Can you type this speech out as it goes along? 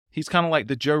He's kind of like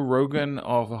the Joe Rogan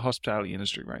of the hospitality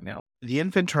industry right now. The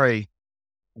inventory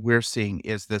we're seeing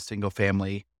is the single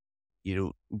family,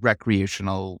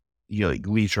 recreational, like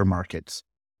leisure markets.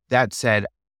 That said,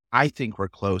 I think we're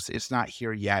close. It's not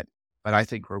here yet, but I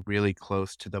think we're really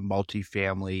close to the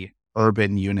multifamily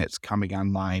urban units coming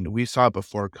online. We saw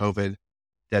before COVID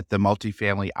that the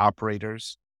multifamily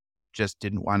operators just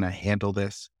didn't want to handle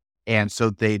this. And so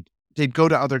they'd go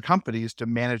to other companies to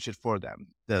manage it for them.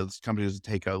 Those companies would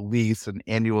take a lease, an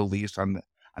annual lease on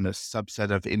a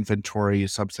subset of inventory, a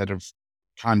subset of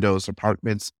condos,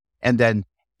 apartments, and then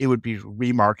it would be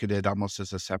remarketed almost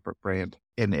as a separate brand.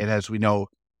 And as we know,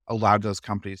 a lot of those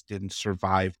companies didn't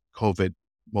survive COVID,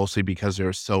 mostly because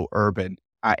they're so urban,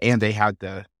 and they had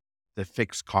the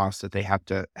fixed costs that they have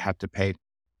to pay.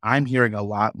 I'm hearing a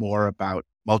lot more about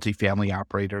multifamily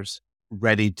operators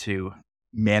ready to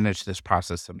manage this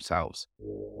process themselves.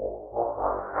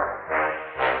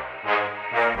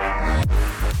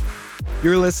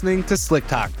 You're listening to Slick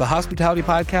Talk, the hospitality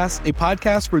podcast, a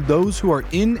podcast for those who are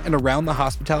in and around the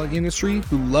hospitality industry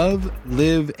who love,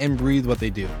 live, and breathe what they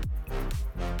do.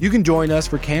 You can join us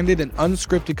for candid and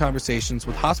unscripted conversations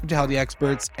with hospitality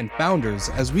experts and founders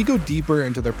as we go deeper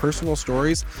into their personal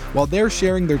stories while they're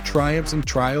sharing their triumphs and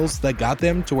trials that got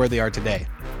them to where they are today.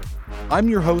 I'm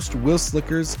your host, Will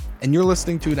Slickers, and you're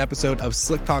listening to an episode of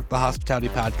Slick Talk, the hospitality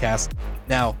podcast.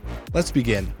 Now, let's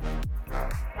begin.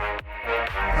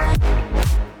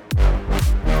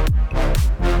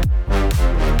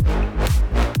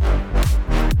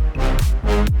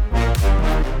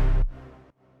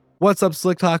 What's up,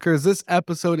 Slick Talkers? This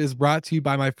episode is brought to you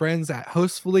by my friends at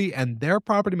Hostfully, and their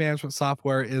property management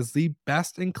software is the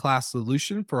best-in-class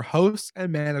solution for hosts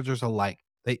and managers alike.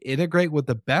 They integrate with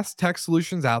the best tech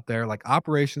solutions out there like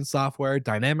operations software,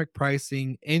 dynamic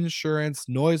pricing, insurance,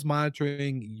 noise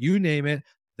monitoring, you name it,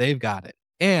 they've got it.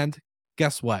 And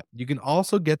guess what? You can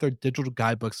also get their digital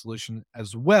guidebook solution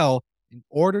as well in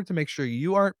order to make sure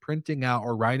you aren't printing out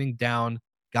or writing down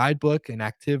guidebook and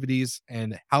activities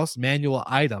and house manual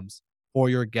items for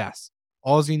your guests.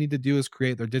 All you need to do is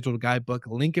create their digital guidebook,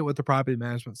 link it with the property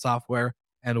management software,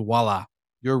 and voila,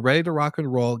 you're ready to rock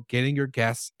and roll, getting your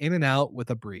guests in and out with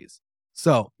a breeze.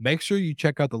 So make sure you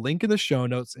check out the link in the show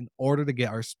notes in order to get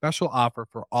our special offer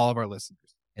for all of our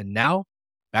listeners. And now,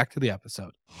 back to the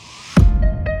episode.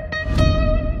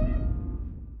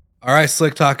 All right,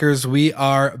 Slick Talkers, we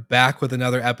are back with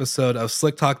another episode of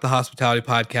Slick Talk, the hospitality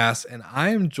podcast. And I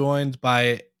am joined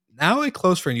by now a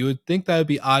close friend. You would think that would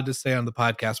be odd to say on the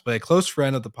podcast, but a close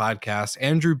friend of the podcast,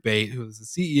 Andrew Bate, who is the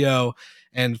CEO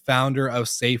and founder of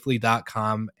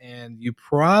Safely.com. And you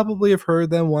probably have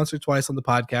heard them once or twice on the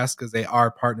podcast because they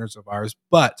are partners of ours.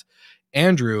 But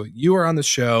Andrew, you were on the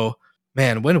show,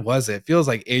 man, when was it? Feels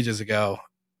like ages ago.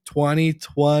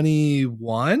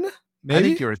 2021? I Maybe?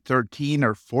 think you were 13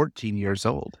 or 14 years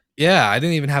old. Yeah, I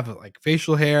didn't even have like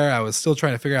facial hair. I was still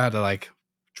trying to figure out how to like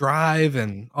drive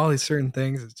and all these certain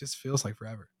things. It just feels like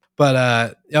forever.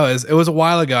 But it was a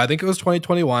while ago. I think it was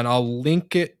 2021. I'll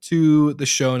link it to the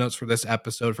show notes for this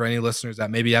episode for any listeners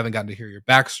that maybe haven't gotten to hear your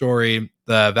backstory,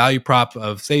 the value prop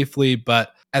of Safely.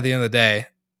 But at the end of the day,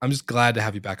 I'm just glad to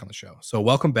have you back on the show. So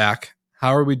welcome back.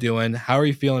 How are we doing? How are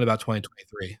you feeling about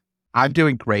 2023? I'm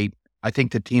doing great. I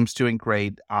think the team's doing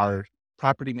great. Our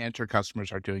property manager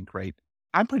customers are doing great.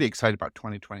 I'm pretty excited about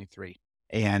 2023.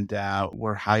 And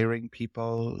we're hiring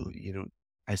people.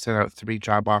 I sent out 3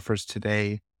 job offers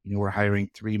today. We're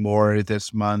hiring 3 more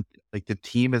this month. Like, the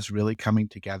team is really coming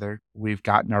together. We've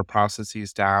gotten our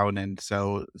processes down. And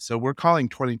so we're calling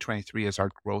 2023 as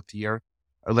our growth year.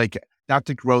 Or like, not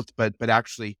the growth, but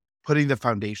actually putting the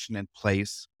foundation in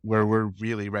place where we're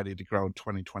really ready to grow in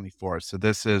 2024. So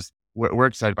we're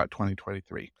excited about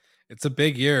 2023. It's a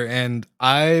big year. And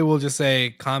I will just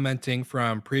say, commenting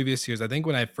from previous years, I think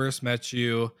when I first met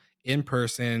you in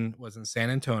person was in San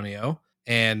Antonio.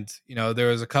 And, there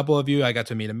was a couple of you. I got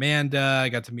to meet Amanda. I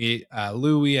got to meet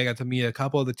Louie. I got to meet a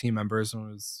couple of the team members. And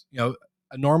it was, a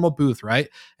normal booth, right?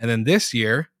 And then this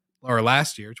year, or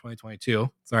last year, 2022,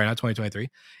 sorry, not 2023,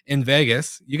 in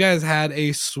Vegas, you guys had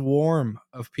a swarm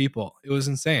of people. It was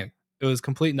insane. It was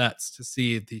complete nuts to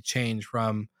see the change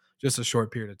from just a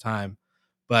short period of time.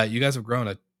 But you guys have grown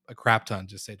a crap ton,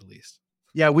 to say the least.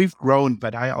 Yeah, we've grown,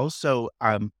 but I also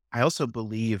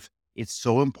believe it's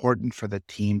so important for the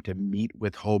team to meet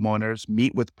with homeowners,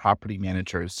 meet with property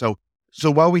managers. So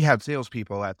while we have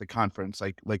salespeople at the conference,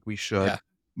 like we should, Yeah.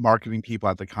 marketing people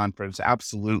at the conference,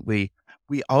 absolutely.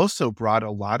 We also brought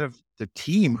a lot of the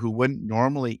team who wouldn't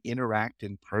normally interact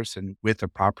in person with a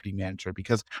property manager,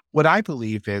 because what I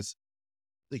believe is,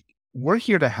 like, we're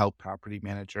here to help property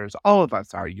managers. All of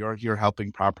us are. You're here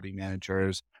helping property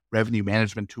managers. revenue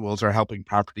management tools are helping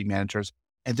property managers.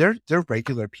 And they're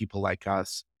regular people like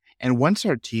us. And once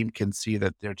our team can see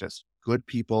that they're just good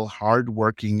people,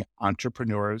 hardworking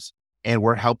entrepreneurs, and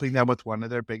we're helping them with one of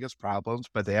their biggest problems,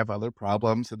 but they have other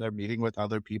problems and they're meeting with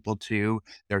other people too.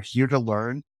 They're here to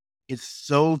learn. It's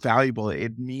so valuable.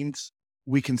 It means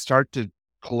we can start to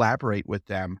collaborate with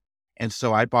them. And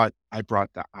so I brought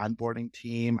the onboarding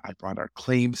team, I brought our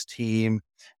claims team,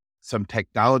 some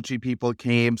technology people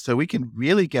came, so we can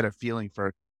really get a feeling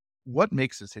for what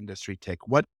makes this industry tick.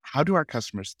 How do our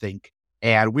customers think?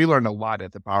 And we learn a lot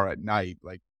at the bar at night.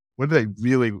 Like, what do they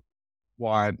really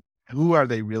want? Who are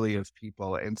they really as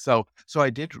people? And so I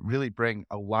did really bring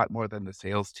a lot more than the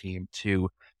sales team to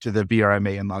the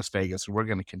VRMA in Las Vegas. We're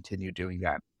going to continue doing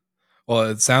that. Well,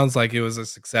 it sounds like it was a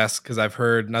success because I've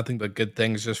heard nothing but good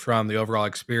things just from the overall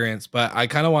experience. But I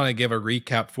kind of want to give a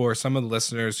recap for some of the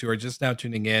listeners who are just now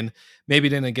tuning in, maybe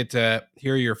didn't get to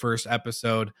hear your first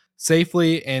episode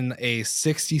safely in a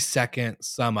 60-second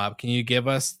sum up. Can you give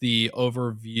us the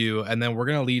overview? And then we're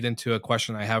going to lead into a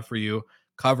question I have for you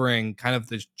covering kind of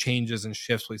the changes and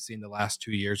shifts we've seen the last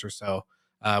 2 years or so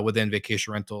within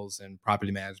vacation rentals and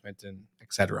property management and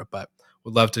et cetera. But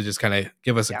would love to just kind of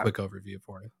give us a Yeah, quick overview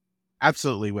for it.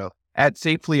 absolutely will. At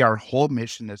Safely, our whole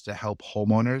mission is to help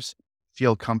homeowners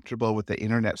feel comfortable with the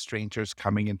internet strangers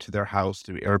coming into their house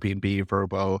through Airbnb,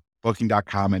 Vrbo,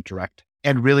 Booking.com, and Direct.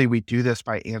 And really, we do this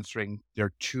by answering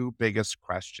their two biggest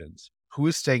questions: who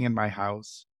is staying in my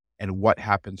house, and what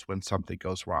happens when something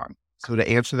goes wrong? So, to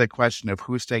answer the question of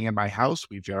who's staying in my house,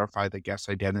 we verify the guest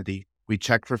identity. We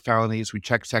check for felonies. We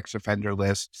check sex offender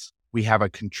lists. We have a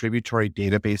contributory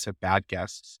database of bad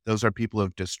guests. Those are people who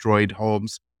have destroyed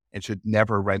homes and should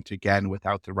never rent again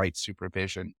without the right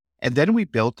supervision. And then we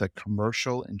built a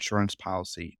commercial insurance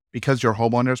policy because your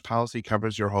homeowner's policy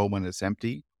covers your home when it's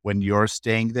empty, when you're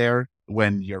staying there,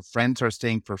 when your friends are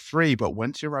staying for free. But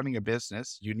once you're running a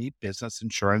business, you need business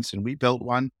insurance. And we built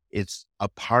one. It's a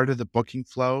part of the booking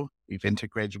flow. We've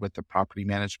integrated with the property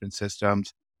management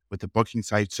systems, with the booking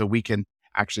site, so we can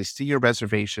actually see your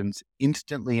reservations,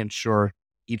 instantly insure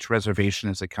each reservation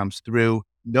as it comes through.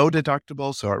 No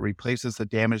deductible, so it replaces the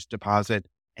damage deposit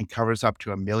and covers up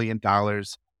to $1 million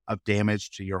of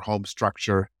damage to your home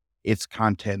structure, its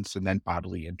contents, and then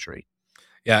bodily injury.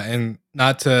 Yeah, and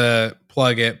not to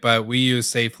plug it, but we use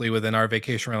Safely within our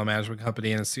vacation rental management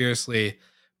company, and it's seriously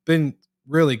been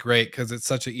really great because it's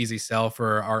such an easy sell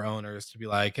for our owners to be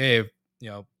like, "Hey,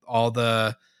 all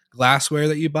the glassware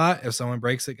that you bought, if someone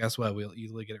breaks it, guess what? We'll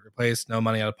easily get it replaced. No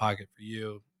money out of pocket for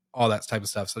you." All that type of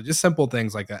stuff. So just simple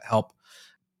things like that help.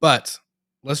 But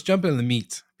let's jump into the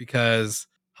meat because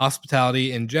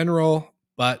hospitality in general,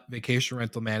 but vacation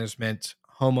rental management,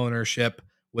 home ownership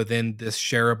within this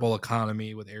shareable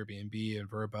economy with Airbnb and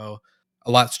Vrbo,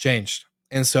 a lot's changed.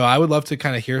 And so I would love to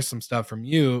kind of hear some stuff from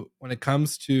you when it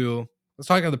comes to, let's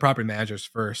talk about the property managers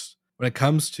first. When it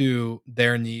comes to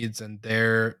their needs and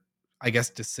their, I guess,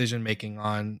 decision making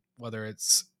on whether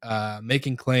it's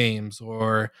making claims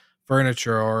or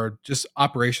furniture or just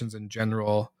operations in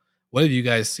general, what have you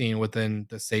guys seen within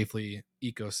the Safely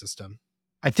ecosystem?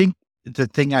 I think the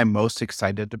thing I'm most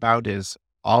excited about is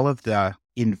all of the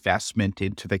investment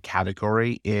into the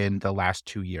category in the last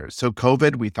 2 years. So,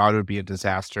 COVID, we thought it would be a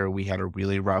disaster. We had a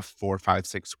really rough 4, 5,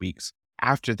 6 weeks.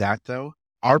 After that, though,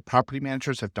 our property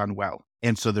managers have done well.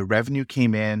 And so the revenue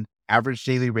came in, average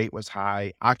daily rate was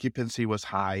high, occupancy was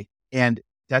high, and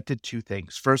that did two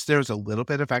things. First, there's a little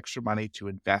bit of extra money to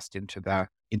invest into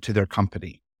their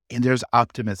company, and there's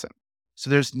optimism. So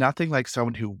there's nothing like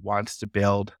someone who wants to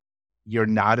build. You're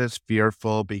not as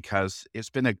fearful because it's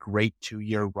been a great 2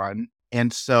 year run.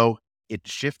 And so it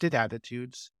shifted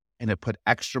attitudes and it put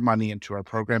extra money into our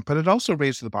program, but it also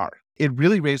raised the bar. It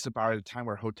really raised the bar at a time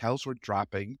where hotels were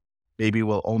dropping. Maybe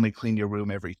we'll only clean your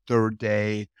room every third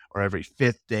day or every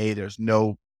fifth day. There's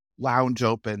no lounge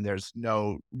open. There's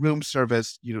no room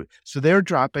service. So they're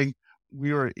dropping.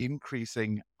 We were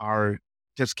increasing our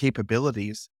just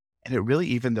capabilities, and it really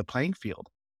evened the playing field.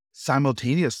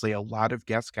 Simultaneously, a lot of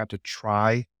guests got to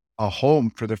try a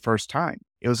home for the first time.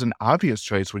 It was an obvious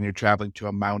choice when you're traveling to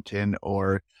a mountain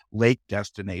or lake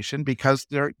destination because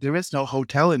there is no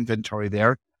hotel inventory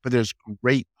there, but there's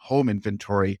great home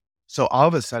inventory. So all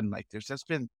of a sudden, like, there's just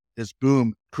been this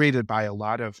boom created by a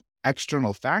lot of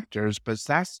external factors, but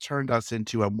that's turned us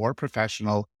into a more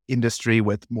professional industry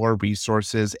with more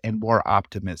resources and more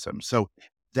optimism. So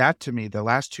that, to me, the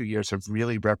last 2 years have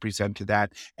really represented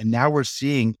that. And now we're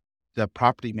seeing the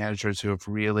property managers who have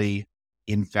really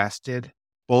invested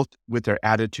both with their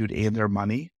attitude and their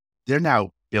money. They're now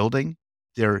building,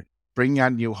 they're bringing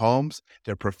on new homes,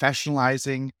 they're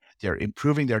professionalizing, they're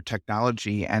improving their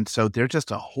technology. And so they're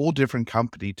just a whole different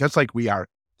company, just like we are.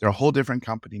 They're a whole different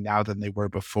company now than they were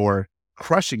before,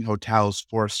 crushing hotels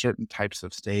for certain types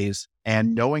of stays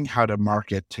and knowing how to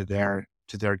market to their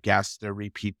guests, their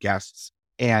repeat guests.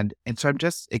 And so I'm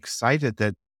just excited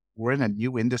that we're in a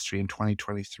new industry in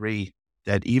 2023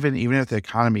 that even if the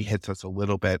economy hits us a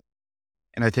little bit,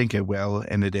 and I think it will,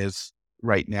 and it is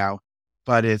right now,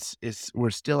 but it's we're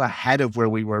still ahead of where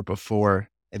we were before.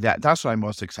 And that's what I'm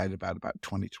most excited about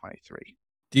 2023.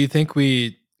 Do you think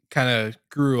we kind of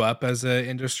grew up as an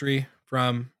industry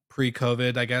from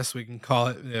pre-COVID? I guess we can call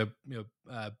it,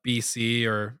 BC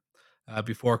or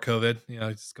before COVID.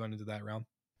 Just going into that realm.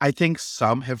 I think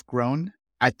some have grown.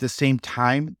 At the same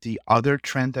time, the other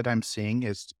trend that I'm seeing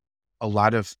is a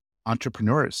lot of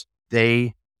entrepreneurs.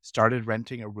 They started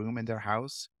renting a room in their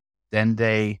house, then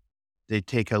they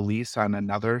take a lease on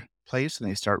another place and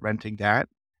they start renting that.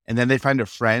 And then they find a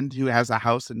friend who has a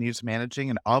house that needs managing,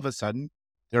 and all of a sudden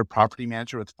they're a property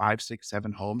manager with 5, 6,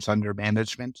 7 homes under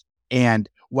management. And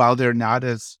while they're not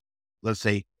as, let's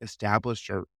say, established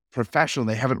or professional,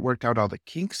 they haven't worked out all the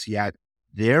kinks yet,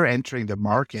 they're entering the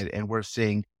market, and we're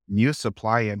seeing new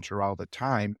supply enter all the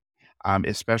time,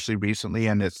 especially recently.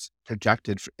 And it's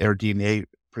projected, AirDNA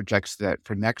projects that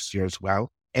for next year as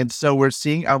well. And so we're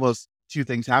seeing almost two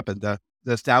things happen. The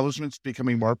establishment's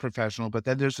becoming more professional, but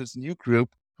then there's this new group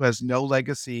who has no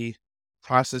legacy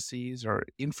processes or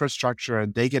infrastructure,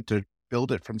 and they get to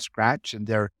build it from scratch. And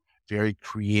they're very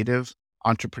creative,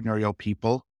 entrepreneurial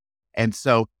people. And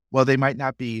so, while they might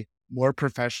not be more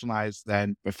professionalized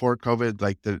than before COVID,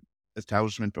 like the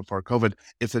establishment before COVID,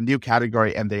 it's a new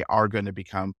category and they are going to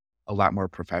become a lot more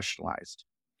professionalized.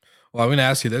 Well, I'm going to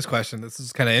ask you this question. This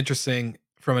is kind of interesting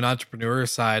from an entrepreneur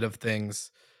side of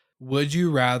things. Would you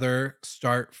rather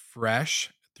start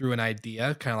fresh through an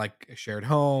idea, kind of like a shared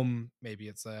home, maybe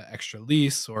it's an extra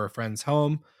lease or a friend's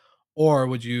home, or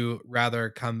would you rather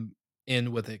come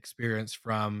in with experience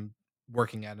from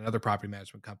working at another property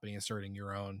management company and starting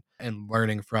your own and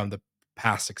learning from the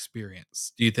past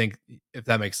experience? Do you think, if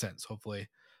that makes sense, hopefully,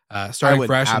 I starting would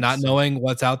fresh and not absolutely knowing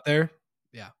what's out there?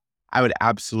 Yeah. I would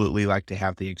absolutely like to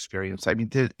have the experience. I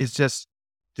mean, it's just,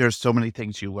 there's so many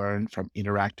things you learn from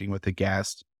interacting with the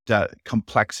guest, the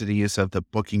complexities of the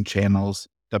booking channels,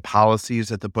 the policies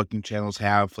that the booking channels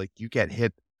have. Like, you get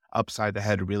hit upside the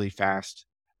head really fast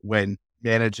when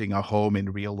managing a home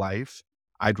in real life.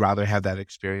 I'd rather have that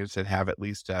experience and have at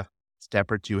least a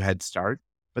step or two head start.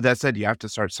 But that said, you have to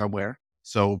start somewhere.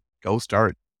 So go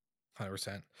start.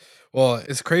 100%. Well,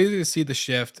 it's crazy to see the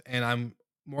shift, and I'm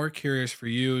more curious for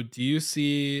you. Do you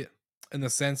see, in the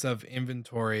sense of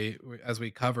inventory, as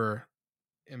we cover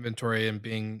inventory and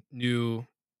being new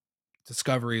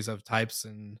discoveries of types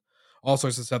and all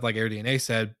sorts of stuff like AirDNA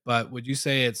said, but would you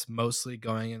say it's mostly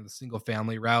going in the single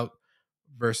family route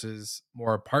versus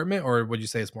more apartment, or would you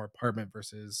say it's more apartment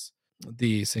versus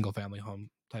the single family home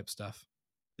type stuff?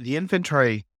 The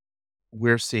inventory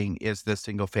we're seeing is the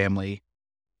single family,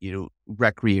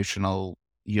 recreational,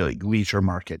 like leisure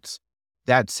markets.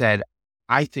 That said,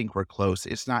 I think we're close.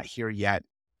 It's not here yet,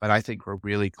 but I think we're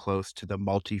really close to the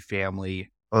multifamily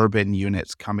urban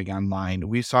units coming online.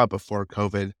 We saw before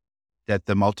COVID that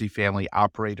the multifamily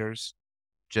operators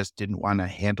just didn't want to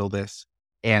handle this.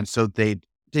 And so they'd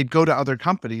go to other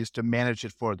companies to manage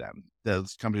it for them.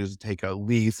 Those companies would take a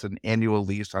lease, an annual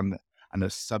lease on a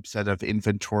subset of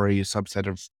inventory, a subset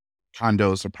of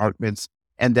condos, apartments,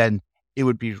 and then it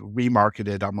would be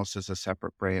remarketed almost as a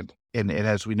separate brand. And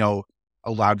as we know,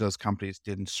 a lot of those companies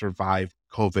didn't survive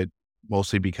COVID,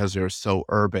 mostly because they're so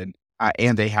urban,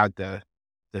 and they had the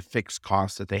fixed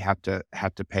costs that they have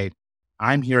to pay.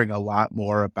 I'm hearing a lot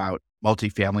more about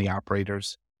multifamily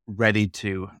operators ready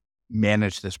to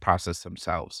manage this process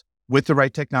themselves with the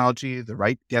right technology, the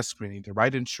right guest screening, the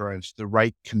right insurance, the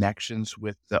right connections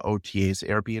with the OTAs,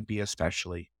 Airbnb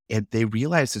especially. And they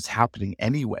realize it's happening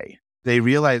anyway. They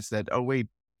realize that, oh, wait,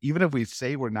 even if we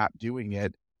say we're not doing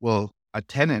it, well, a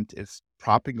tenant is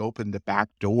propping open the back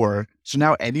door. So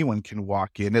now anyone can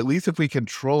walk in. At least if we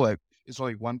control it, it's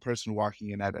only one person walking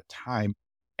in at a time.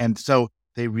 And so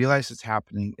they realize it's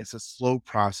happening. It's a slow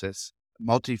process.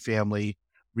 Multifamily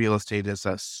real estate is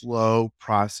a slow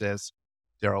process.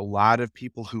 There are a lot of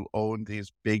people who own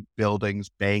these big buildings,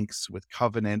 banks with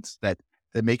covenants that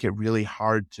make it really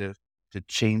hard to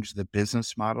change the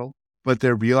business model, but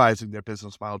they're realizing their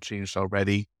business model changed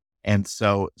already. And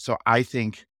so I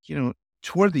think,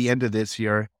 toward the end of this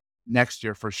year, next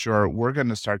year for sure, we're going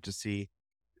to start to see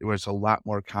where it's a lot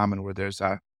more common, where there's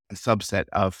a subset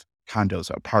of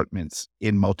condos, apartments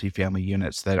in multifamily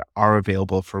units that are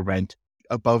available for rent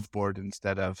above board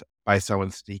instead of by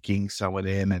someone sneaking someone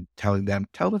in and telling them,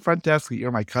 "Tell the front desk that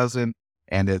you're my cousin,"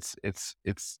 and it's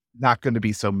not gonna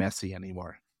be so messy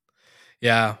anymore.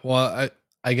 Yeah, well,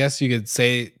 I guess you could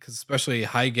say because especially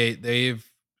Highgate, they've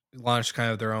launched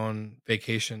kind of their own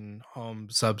vacation home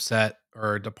subset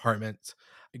or department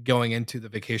going into the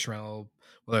vacation rental.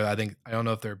 Whether I don't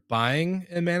know if they're buying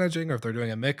and managing or if they're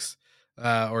doing a mix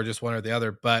or just one or the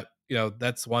other. But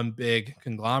that's one big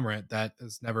conglomerate that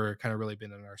has never kind of really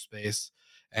been in our space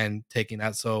and taking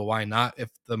that. So why not if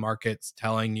the market's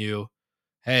telling you,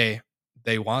 hey,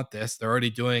 they want this, they're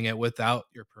already doing it without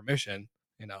your permission.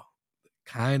 You know,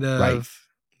 kind Right. of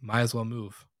might as well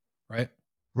move, right?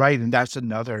 Right, and that's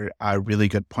another, really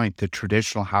good point. The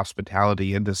traditional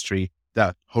hospitality industry,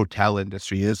 the hotel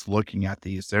industry is looking at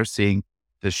these. They're seeing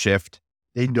the shift.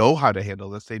 They know how to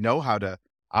handle this. They know how to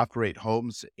operate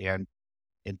homes and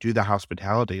do the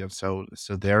hospitality, and so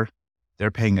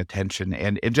they're paying attention.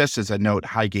 And just as a note,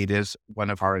 Highgate is one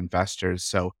of our investors,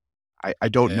 so I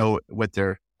don't Yeah. know what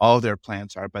their all their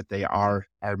plans are, but they are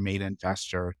our main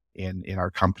investor in our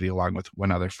company along with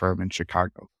one other firm in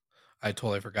Chicago. I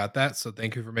totally forgot that. So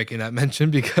thank you for making that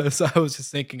mention because I was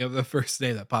just thinking of the first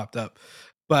name that popped up.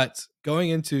 But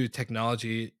going into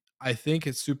technology, I think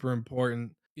it's super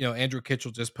important. Andrew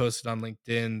Kitchell just posted on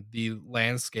LinkedIn the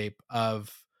landscape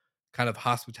of kind of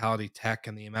hospitality tech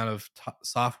and the amount of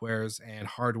softwares and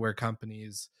hardware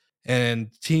companies and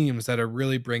teams that are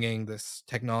really bringing this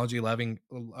technology loving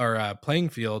or playing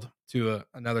field to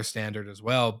another standard as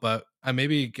well. But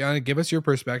maybe kind of give us your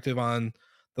perspective on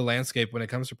the landscape when it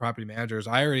comes to property managers.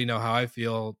 I already know how I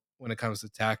feel when it comes to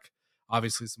tech.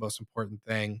 Obviously, it's the most important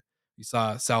thing. You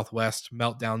saw Southwest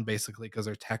meltdown basically because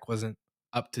their tech wasn't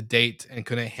up to date and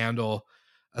couldn't handle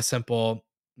a simple,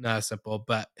 not a simple,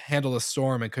 but handle a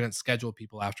storm and couldn't schedule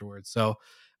people afterwards. So,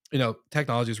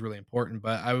 technology is really important,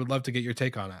 but I would love to get your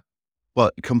take on it.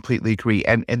 Well, completely agree,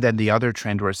 and then the other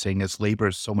trend we're seeing is labor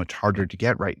is so much harder to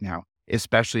get right now,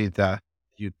 especially the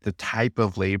type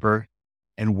of labor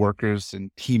and workers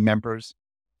and team members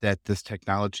that this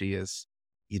technology is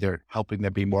either helping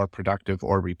them be more productive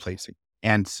or replacing.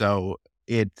 And so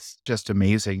it's just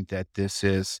amazing that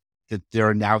there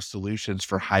are now solutions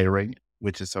for hiring,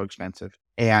 which is so expensive.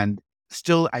 And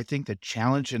still, I think the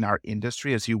challenge in our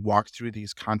industry as you walk through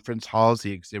these conference halls,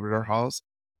 the exhibitor halls,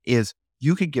 is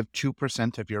you could give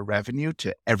 2% of your revenue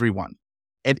to everyone.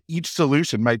 And each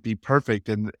solution might be perfect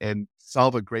and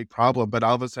solve a great problem, but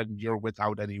all of a sudden you're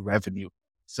without any revenue.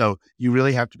 So you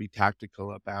really have to be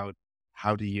tactical about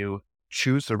how do you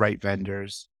choose the right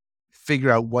vendors,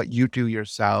 figure out what you do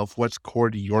yourself, what's core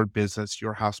to your business,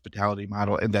 your hospitality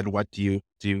model, and then what do you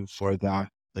do for the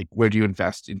like where do you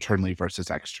invest internally versus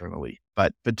externally?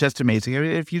 But just amazing. I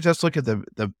mean, if you just look at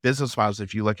the business models,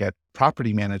 if you look at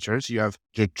property managers, you have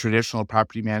your traditional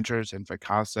property managers and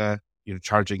Vacasa,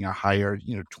 charging a higher,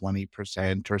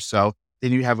 20% or so.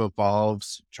 Then you have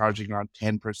Evolves charging around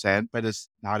 10%, but it's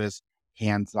not as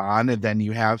hands-on. And then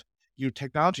you have your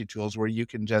technology tools where you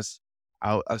can just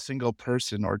a single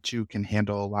person or two can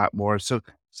handle a lot more. So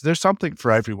there's something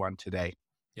for everyone today.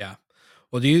 Yeah.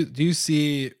 Well, do you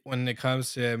see when it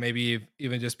comes to maybe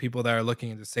even just people that are looking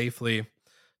into safely,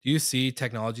 do you see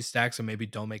technology stacks that maybe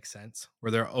don't make sense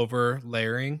where they're over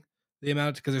layering the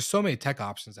amount because there's so many tech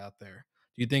options out there?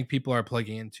 Do you think people are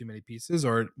plugging in too many pieces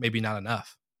or maybe not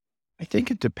enough? I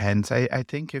think it depends. I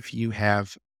think if you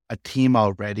have a team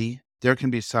already, there can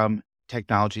be some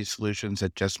technology solutions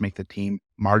that just make the team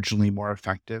marginally more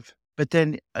effective. But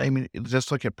then, I mean,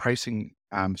 just look at pricing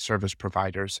service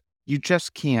providers. You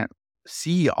just can't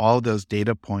see all those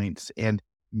data points and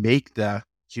make the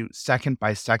second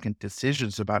by second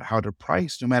decisions about how to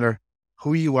price, no matter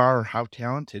who you are or how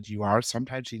talented you are.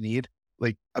 Sometimes you need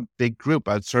like a big group,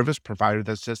 a service provider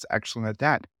that's just excellent at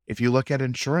that. If you look at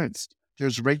insurance,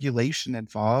 there's regulation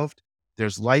involved.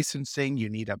 There's licensing. You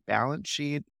need a balance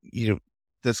sheet,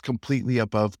 that's completely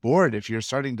above board. If you're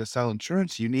starting to sell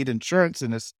insurance, you need insurance.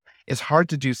 And it's hard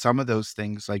to do some of those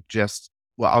things like just,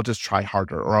 well, I'll just try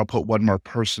harder or I'll put one more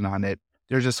person on it.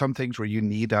 There's just some things where you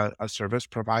need a service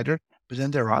provider, but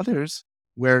then there are others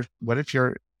where what if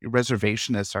your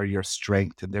reservationists are your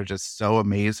strength and they're just so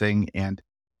amazing and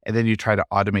then you try to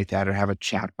automate that or have a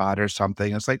chat bot or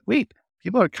something. It's like, wait,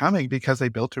 people are coming because they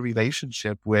built a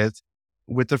relationship with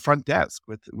the front desk,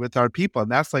 with our people,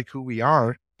 and that's like who we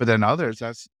are. But then others,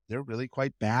 that's they're really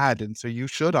quite bad, and so you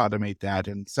should automate that.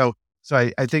 And so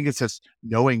I think it's just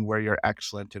knowing where you're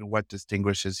excellent and what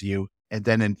distinguishes you, and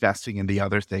then investing in the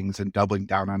other things and doubling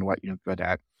down on what you're good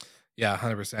at. Yeah,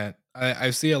 100%. I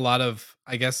see a lot of,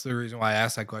 I guess the reason why I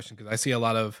asked that question, because I see a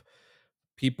lot of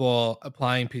people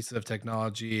applying pieces of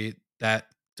technology that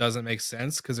doesn't make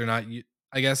sense because they're not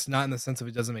I guess not in the sense of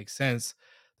it doesn't make sense.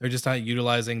 They're just not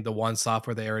utilizing the one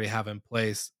software they already have in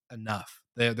place enough.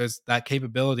 There's that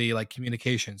capability like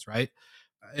communications, right?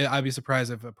 I'd be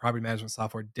surprised if a property management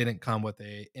software didn't come with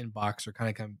a inbox or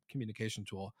kind of communication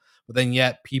tool. But then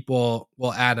yet people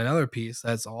will add another piece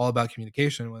that's all about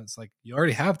communication when it's like you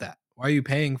already have that. Why are you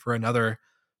paying for another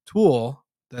tool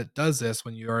that does this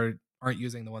when aren't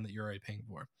using the one that you're already paying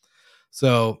for?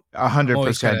 So I'm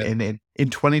always kind 100%. of And in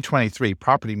 2023,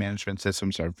 property management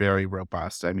systems are very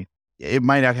robust. I mean, it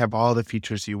might not have all the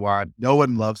features you want. No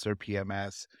one loves their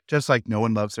PMS, just like no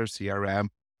one loves their CRM,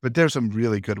 but there's some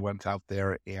really good ones out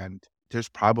there. And there's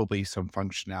probably some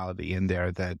functionality in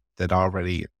there that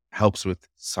already helps with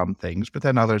some things. But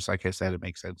then others, like I said, it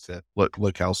makes sense to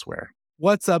look elsewhere.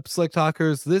 What's up, Slick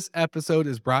Talkers? This episode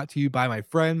is brought to you by my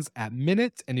friends at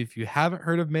Minute. And if you haven't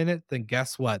heard of Minute, then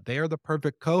guess what? They are the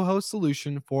perfect co host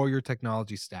solution for your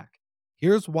technology stack.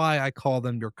 Here's why I call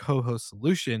them your co host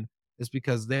solution is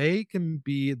because they can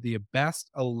be the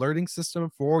best alerting system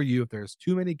for you if there's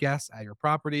too many guests at your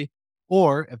property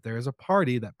or if there is a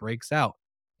party that breaks out.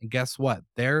 And guess what?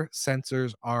 Their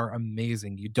sensors are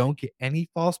amazing. You don't get any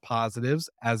false positives,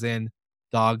 as in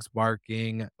dogs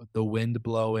barking, the wind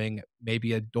blowing,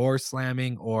 maybe a door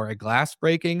slamming or a glass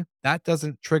breaking, that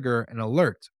doesn't trigger an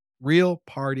alert. Real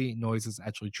party noises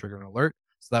actually trigger an alert.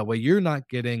 So that way you're not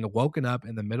getting woken up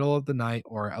in the middle of the night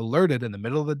or alerted in the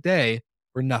middle of the day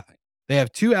for nothing. They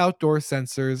have two outdoor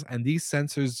sensors, and these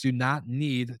sensors do not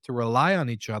need to rely on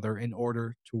each other in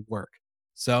order to work.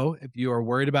 So if you are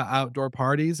worried about outdoor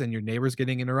parties and your neighbors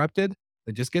getting interrupted,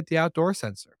 then just get the outdoor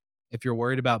sensor. If you're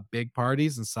worried about big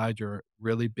parties inside your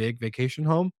really big vacation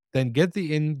home, then get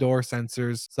the indoor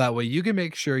sensors so that way you can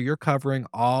make sure you're covering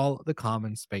all the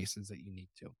common spaces that you need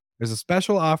to. There's a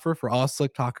special offer for all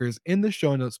Slick Talkers in the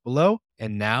show notes below.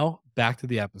 And now back to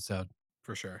the episode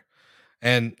for sure.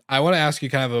 And I want to ask you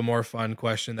kind of a more fun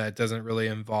question that doesn't really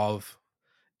involve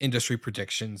industry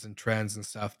predictions and trends and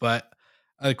stuff. But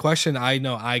a question I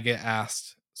know I get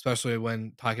asked, especially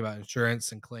when talking about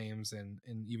insurance and claims and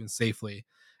even safely,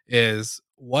 is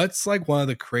what's like one of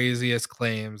the craziest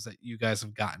claims that you guys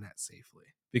have gotten at safely?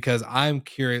 Because I'm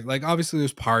curious, like obviously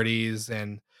there's parties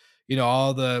and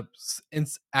all the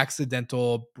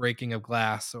accidental breaking of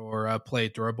glass or a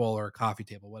plate or a bowl or a coffee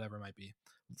table, whatever it might be,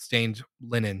 stained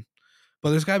linen, but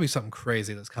there's gotta be something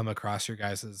crazy that's come across your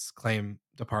guys' claim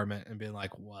department and been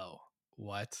like, "Whoa,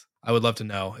 what?" I would love to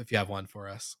know if you have one for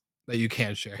us that you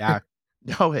can share. Yeah.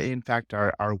 No, in fact,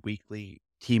 our weekly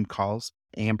team calls,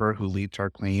 Amber, who leads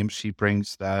our claims, she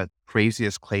brings the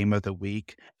craziest claim of the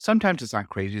week. Sometimes it's not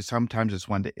crazy. Sometimes it's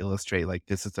one to illustrate, like,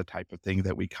 this is the type of thing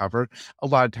that we cover. A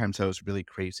lot of times that was really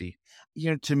crazy.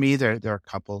 To me, there are a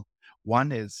couple.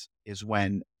 One is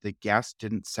when the guest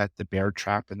didn't set the bear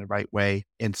trap in the right way.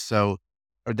 And so,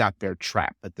 or not bear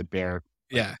trap, but the bear,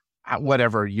 like, Yeah.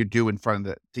 whatever you do in front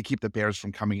of to keep the bears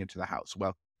from coming into the house.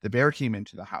 Well, the bear came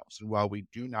into the house. And while we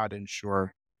do not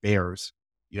insure bears,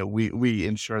 we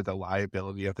insure the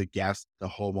liability of the guest, the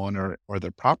homeowner, or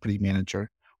the property manager.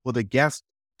 Well, the guest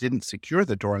didn't secure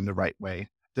the door in the right way.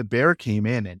 The bear came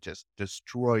in and just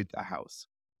destroyed the house.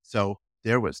 So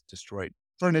there was destroyed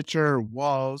furniture,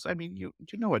 walls. I mean, you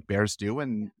know what bears do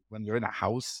when they're in a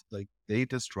house, like they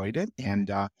destroyed it.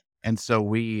 And so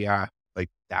we like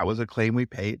that was a claim we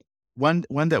paid. One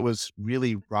that was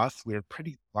really rough, we were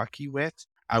pretty lucky with.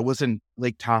 I was in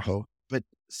Lake Tahoe, but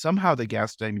somehow the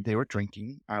guests, I mean, they were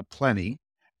drinking plenty,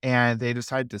 and they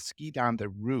decided to ski down the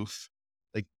roof.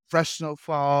 Like fresh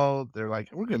snowfall, they're like,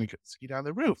 "We're going to ski down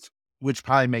the roof," which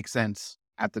probably makes sense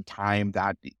at the time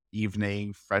that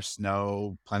evening. Fresh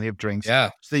snow, plenty of drinks, Yeah.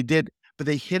 so they did. But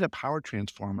they hit a power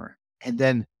transformer, and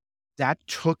then that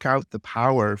took out the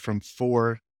power from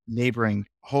four neighboring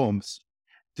homes.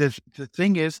 The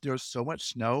thing is, there was so much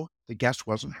snow, the guest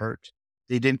wasn't hurt.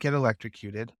 They didn't get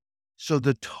electrocuted. So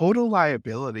the total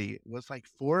liability was like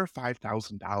 4 or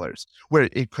 $5,000, where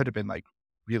it could have been like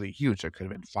really huge. There could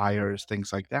have been fires,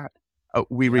 things like that.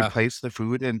 We Yeah. replaced the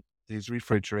food in these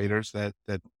refrigerators that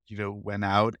went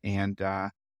out, and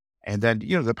then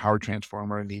the power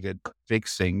transformer needed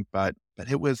fixing, but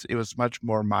it was much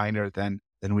more minor than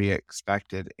we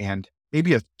expected. And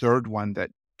maybe a third one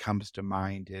that comes to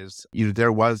mind is,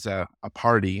 there was a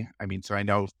party. I mean, so I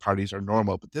know parties are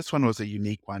normal, but this one was a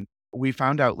unique one. We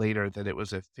found out later that it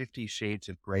was a 50 Shades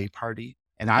of Grey party,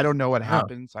 and I don't know what Oh.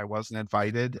 happens. I wasn't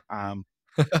invited,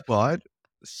 but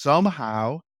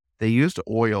somehow they used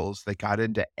oils that got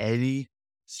into any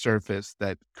surface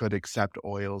that could accept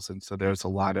oils, and so there's a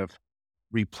lot of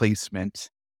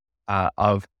replacement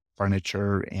of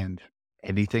furniture and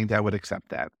anything that would accept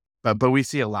that. But we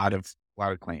see a lot of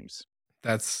claims.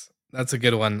 That's That's a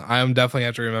good one. I'm definitely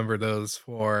have to remember those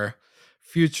for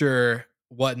future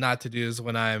what not to do is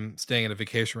when I'm staying in a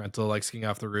vacation rental, like skiing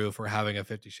off the roof or having a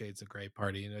 50 Shades of Grey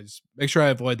party. Just make sure I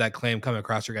avoid that claim coming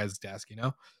across your guys' desk.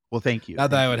 Well, thank you.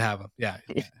 Not that I Thank would you. have them. Yeah,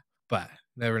 yeah. But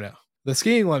never know. The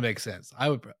skiing one makes sense.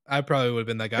 I probably would have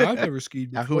been that guy. I've never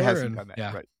skied Now, who before. hasn't And done that?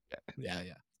 yeah, Right. Yeah. yeah,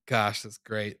 yeah. Gosh, that's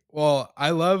great. Well,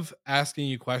 I love asking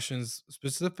you questions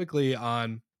specifically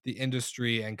on the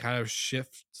industry and kind of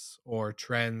shifts or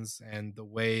trends and the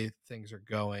way things are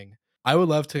going. I would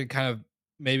love to kind of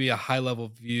maybe a high level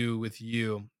view with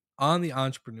you on the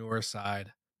entrepreneur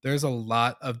side. There's a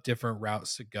lot of different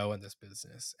routes to go in this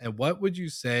business. And what would you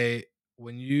say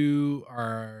when you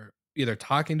are either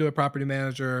talking to a property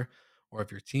manager or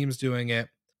if your team's doing it?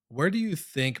 Where do you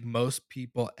think most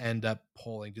people end up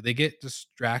pulling? Do they get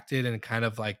distracted and kind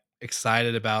of like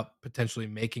excited about potentially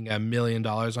making $1 million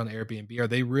on Airbnb? Are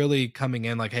they really coming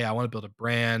in like, hey, I want to build a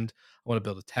brand, I want to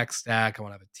build a tech stack, I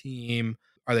want to have a team?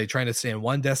 Are they trying to stay in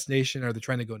one destination? Are they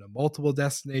trying to go into multiple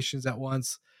destinations at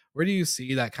once? Where do you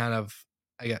see that kind of,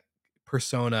 I get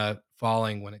persona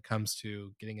falling when it comes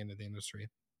to getting into the industry?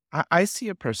 I see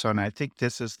a persona. I think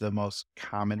this is the most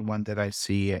common one that I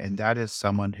see, and that is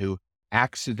someone who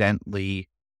accidentally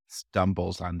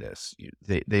stumbles on this.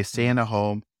 They stay Mm, in a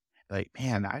home, like,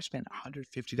 man, I spent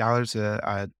 $150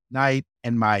 a night,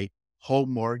 and my whole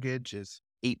mortgage is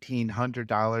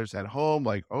 $1,800 at home.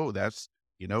 Like, oh, that's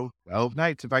 12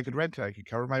 nights. If I could rent it, I could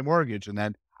cover my mortgage, and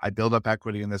then I build up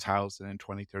equity in this house, and in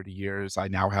 20, 30 years, I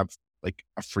now have like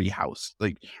a free house.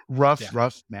 Like yeah.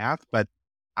 rough math, but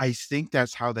I think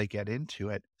that's how they get into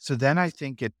it. So then I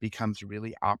think it becomes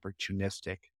really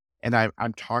opportunistic. And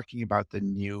I'm talking about the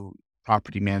new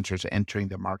property managers entering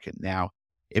the market now.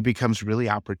 It becomes really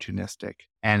opportunistic.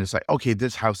 And it's like, okay,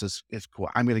 this house is cool.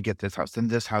 I'm gonna get this house. Then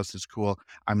this house is cool.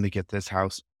 I'm gonna get this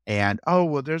house. And oh,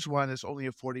 well, there's one that's only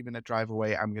a 40-minute drive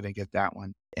away. I'm gonna get that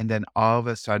one. And then all of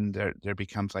a sudden there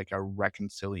becomes like a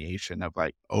reconciliation of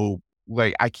like, oh,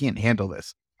 like I can't handle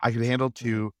this. I can handle Mhm.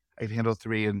 two, I can handle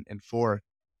three and four,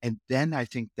 and then I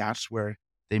think that's where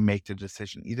they make the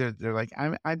decision. Either they're like,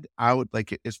 I'm out,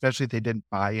 like, especially if they didn't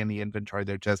buy any inventory,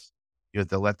 they're just,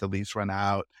 they'll let the lease run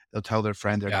out. They'll tell their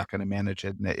friend they're Yeah. not gonna manage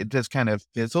it, and it just kind of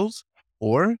fizzles.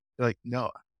 Or they're like,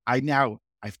 "No,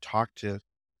 I've talked to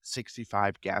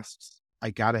 65 guests.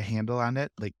 I got a handle on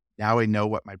it. Like, now I know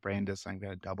what my brand is. I'm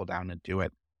gonna double down and do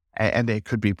it." And it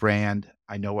could be brand.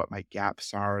 I know what my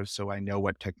gaps are, so I know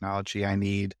what technology I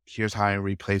need. Here's how I'm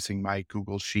replacing my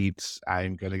Google Sheets.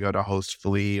 I'm gonna go to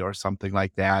Hostfully or something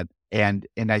like that. And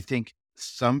I think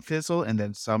some fizzle and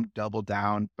then some double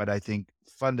down, but I think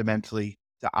fundamentally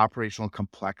the operational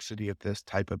complexity of this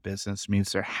type of business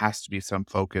means there has to be some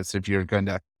focus if you're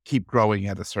gonna keep growing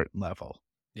at a certain level.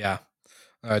 Yeah.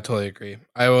 I totally agree.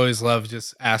 I always love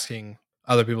just asking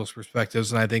other people's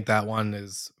perspectives, and I think that one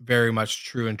is very much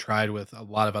true and tried with a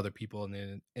lot of other people in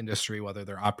the industry, whether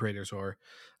they're operators or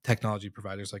technology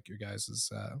providers like your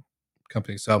guys'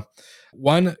 company. So,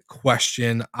 one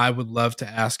question I would love to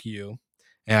ask you,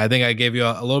 and I think I gave you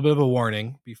a little bit of a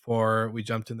warning before we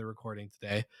jumped in the recording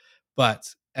today,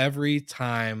 but every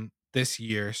time this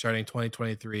year, starting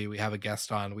 2023, we have a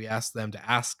guest on, we ask them to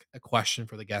ask a question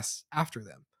for the guests after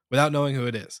them without knowing who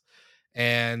it is.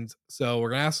 And so we're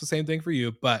going to ask the same thing for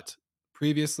you. But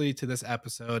previously to this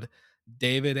episode,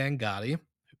 David Angadi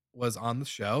was on the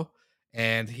show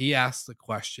and he asked the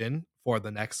question for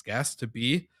the next guest to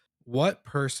be what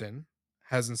person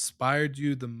has inspired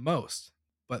you the most,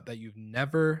 but that you've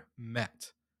never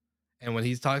met? And when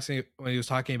he was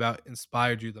talking about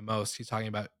inspired you the most, he's talking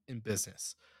about in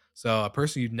business. So a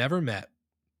person you've never met,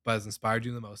 but has inspired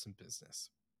you the most in business.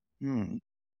 Hmm.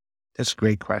 That's a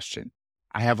great question.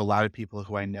 I have a lot of people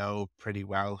who I know pretty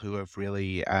well who have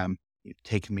really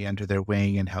taken me under their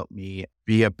wing and helped me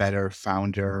be a better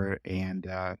founder and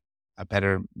a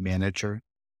better manager.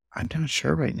 I'm not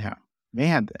sure right now.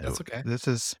 Man, That's okay. this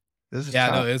is Yeah,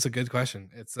 no, tough. it's a good question.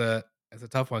 It's a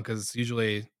tough one because it's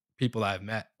usually people that I've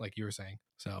met, like you were saying.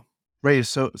 So Right, it's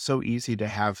so easy to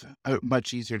have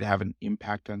much easier to have an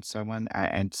impact on someone,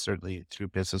 and certainly through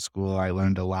business school, I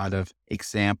learned a lot of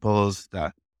examples.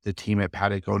 The team at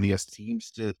Patagonia seems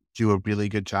to do a really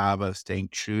good job of staying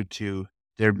true to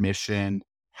their mission,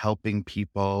 helping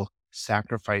people,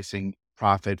 sacrificing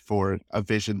profit for a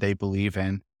vision they believe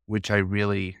in, which I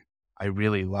really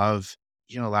love.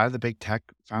 A lot of the big tech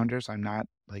founders, I'm not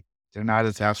like they're not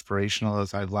as aspirational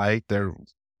as I'd like. They're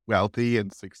wealthy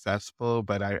and successful,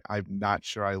 but I'm not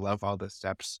sure I love all the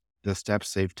steps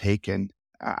they've taken.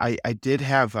 I did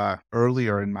have,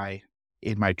 earlier in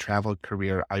my travel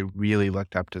career, I really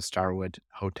looked up to Starwood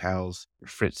Hotels.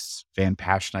 Fritz Van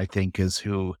Passion, I think, is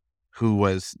who who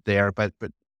was there, but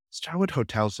Starwood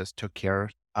Hotels just took care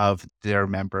of their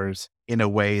members in a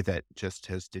way that just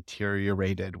has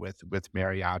deteriorated with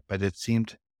Marriott, but it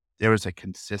seemed there was a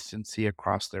consistency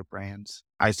across their brands.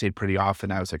 I stayed pretty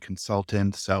often. I was a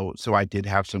consultant, so I did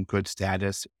have some good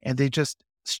status, and they just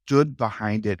stood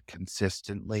behind it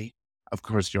consistently. Of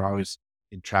course, you're always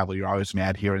in travel, you're always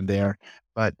mad here and there,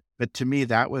 but to me,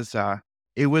 that was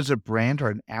it was a brand or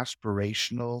an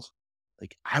aspirational,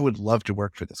 like, I would love to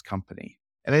work for this company,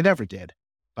 and I never did,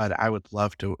 but I would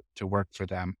love to work for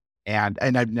them, and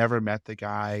I've never met the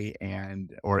guy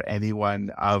and or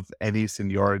anyone of any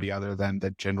seniority other than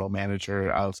the general manager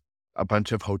of a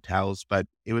bunch of hotels, but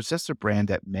it was just a brand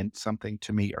that meant something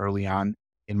to me early on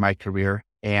in my career,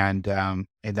 and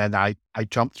then I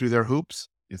jumped through their hoops.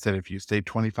 It said, "If you stay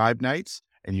 25 nights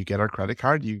and you get our credit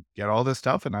card, you get all this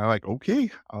stuff," and I'm like,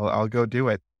 "Okay, I'll go do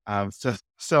it."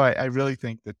 So I really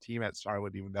think the team at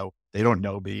Starwood, even though they don't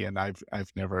know me and I've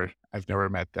never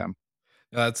met them.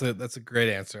 No, that's a great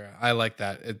answer. I like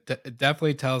that. It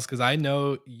definitely tells because I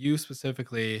know you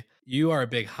specifically. You are a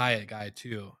big Hyatt guy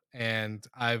too, and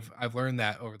I've learned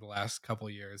that over the last couple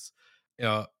of years.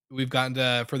 We've gotten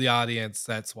to for the audience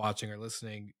that's watching or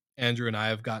listening. Andrew and I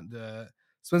have gotten to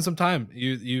spend some time.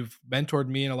 You've mentored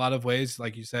me in a lot of ways.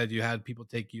 Like you said, you had people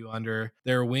take you under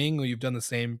their wing. You've done the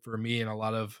same for me in a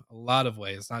lot of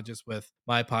ways, not just with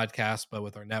my podcast, but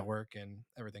with our network and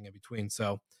everything in between.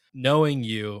 So knowing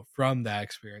you from that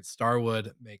experience,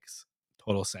 Starwood makes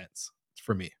total sense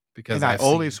for me because And I I've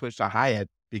only seen. switched to Hyatt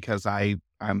because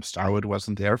Starwood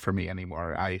wasn't there for me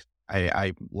anymore. I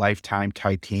lifetime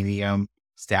titanium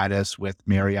status with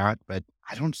Marriott, but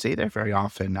I don't stay there very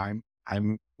often. I'm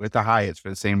with the Hyatts for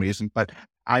the same reason, but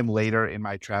I'm later in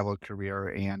my travel career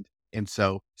and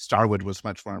so Starwood was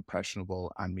much more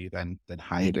impressionable on me than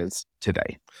Hyatt is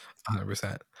today.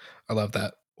 100%. I love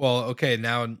that. Well, okay,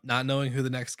 now not knowing who the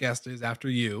next guest is after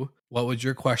you, what would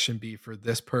your question be for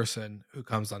this person who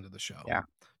comes onto the show? Yeah,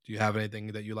 Do you have anything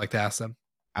that you'd like to ask them?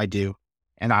 I do.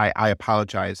 And I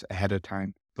apologize ahead of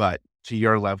time, but to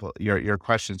your level, your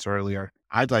questions earlier,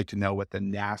 I'd like to know what the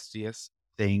nastiest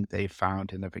thing they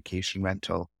found in a vacation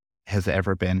rental has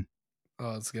ever been.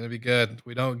 Oh, it's gonna be good.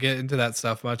 We don't get into that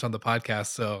stuff much on the podcast,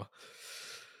 so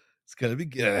it's gonna be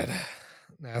good.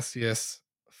 Nastiest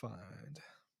find.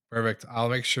 Perfect. I'll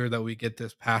make sure that we get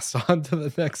this passed on to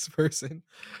the next person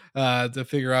to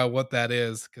figure out what that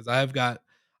is because I got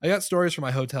stories from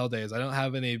my hotel days. I don't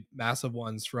have any massive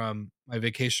ones from my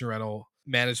vacation rental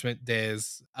management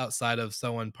days outside of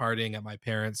someone partying at my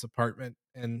parents' apartment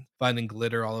and finding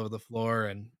glitter all over the floor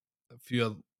and a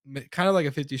few kind of like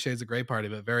a 50 Shades of Grey party,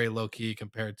 but very low key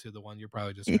compared to the one you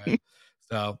probably described.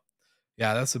 So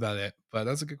yeah, that's about it. But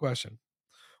that's a good question.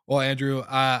 Well, Andrew,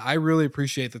 I really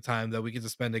appreciate the time that we get to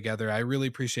spend together. I really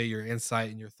appreciate your insight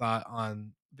and your thought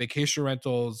on vacation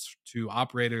rentals to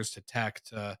operators to tech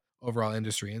to overall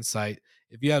industry insight.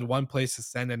 If you had one place to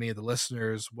send any of the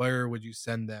listeners, where would you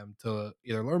send them to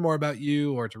either learn more about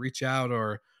you or to reach out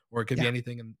or it could be Yeah.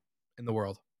 anything in the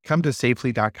world? Come to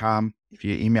safely.com. If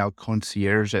you email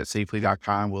concierge at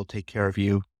safely.com, we'll take care of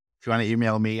you. If you want to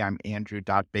email me, I'm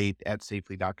andrew.bate at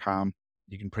safely.com.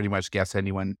 You can pretty much guess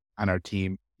anyone on our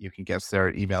team. You can guess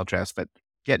their email address, but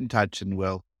get in touch and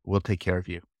we'll take care of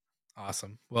you.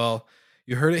 Awesome. Well,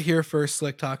 you heard it here first,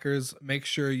 Slick Talkers. Make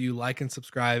sure you like and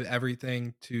subscribe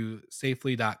everything to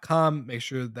safely.com. Make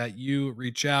sure that you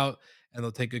reach out and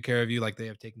they'll take good care of you like they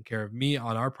have taken care of me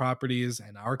on our properties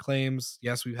and our claims.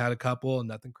 Yes, we've had a couple,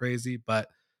 nothing crazy, but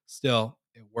still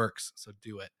it works. So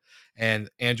do it.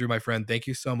 And Andrew, my friend, thank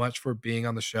you so much for being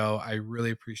on the show. I really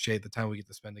appreciate the time we get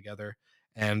to spend together.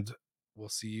 And we'll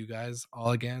see you guys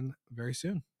all again very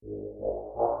soon.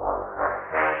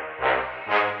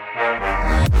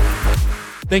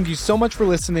 Thank you so much for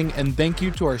listening, and thank you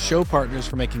to our show partners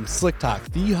for making Slick Talk,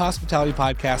 the hospitality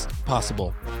podcast,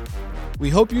 possible. We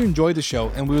hope you enjoyed the show,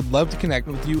 and we would love to connect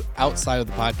with you outside of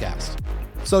the podcast.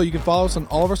 So you can follow us on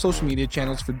all of our social media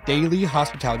channels for daily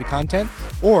hospitality content,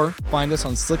 or find us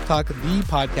on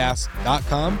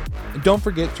slicktalkthepodcast.com. And don't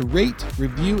forget to rate,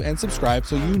 review, and subscribe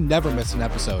so you never miss an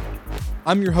episode.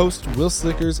 I'm your host, Will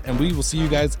Slickers, and we will see you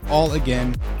guys all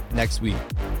again next week.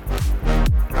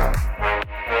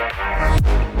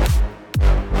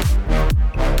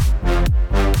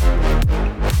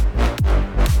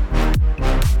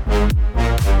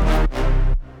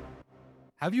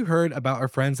 Have you heard about our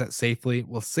friends at Safely?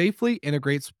 Well, Safely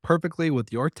integrates perfectly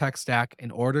with your tech stack in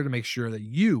order to make sure that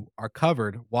you are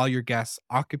covered while your guests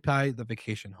occupy the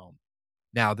vacation home.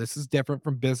 Now, this is different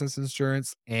from business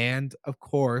insurance and, of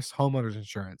course, homeowners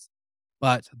insurance,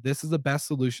 but this is the best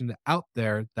solution out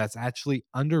there that's actually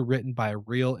underwritten by a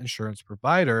real insurance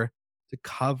provider to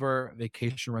cover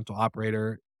vacation rental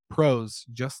operator pros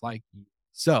just like you.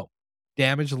 So,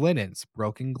 damaged linens,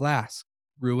 broken glass,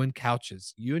 ruined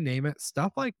couches, you name it,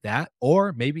 stuff like that,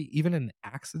 or maybe even an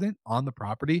accident on the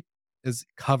property is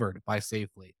covered by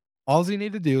Safely. All you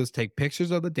need to do is take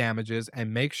pictures of the damages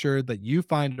and make sure that you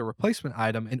find a replacement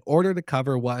item in order to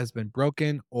cover what has been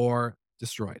broken or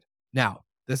destroyed. Now,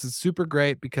 this is super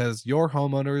great because your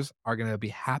homeowners are going to be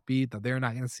happy that they're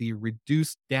not going to see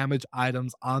reduced damage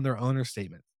items on their owner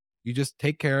statement. You just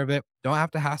take care of it, don't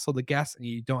have to hassle the guests, and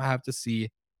you don't have to see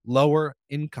lower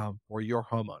income for your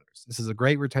homeowners. This is a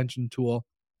great retention tool,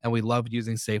 and we love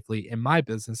using Safely in my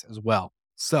business as well.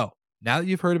 So, now that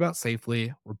you've heard about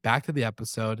Safely, we're back to the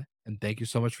episode, and thank you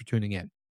so much for tuning in.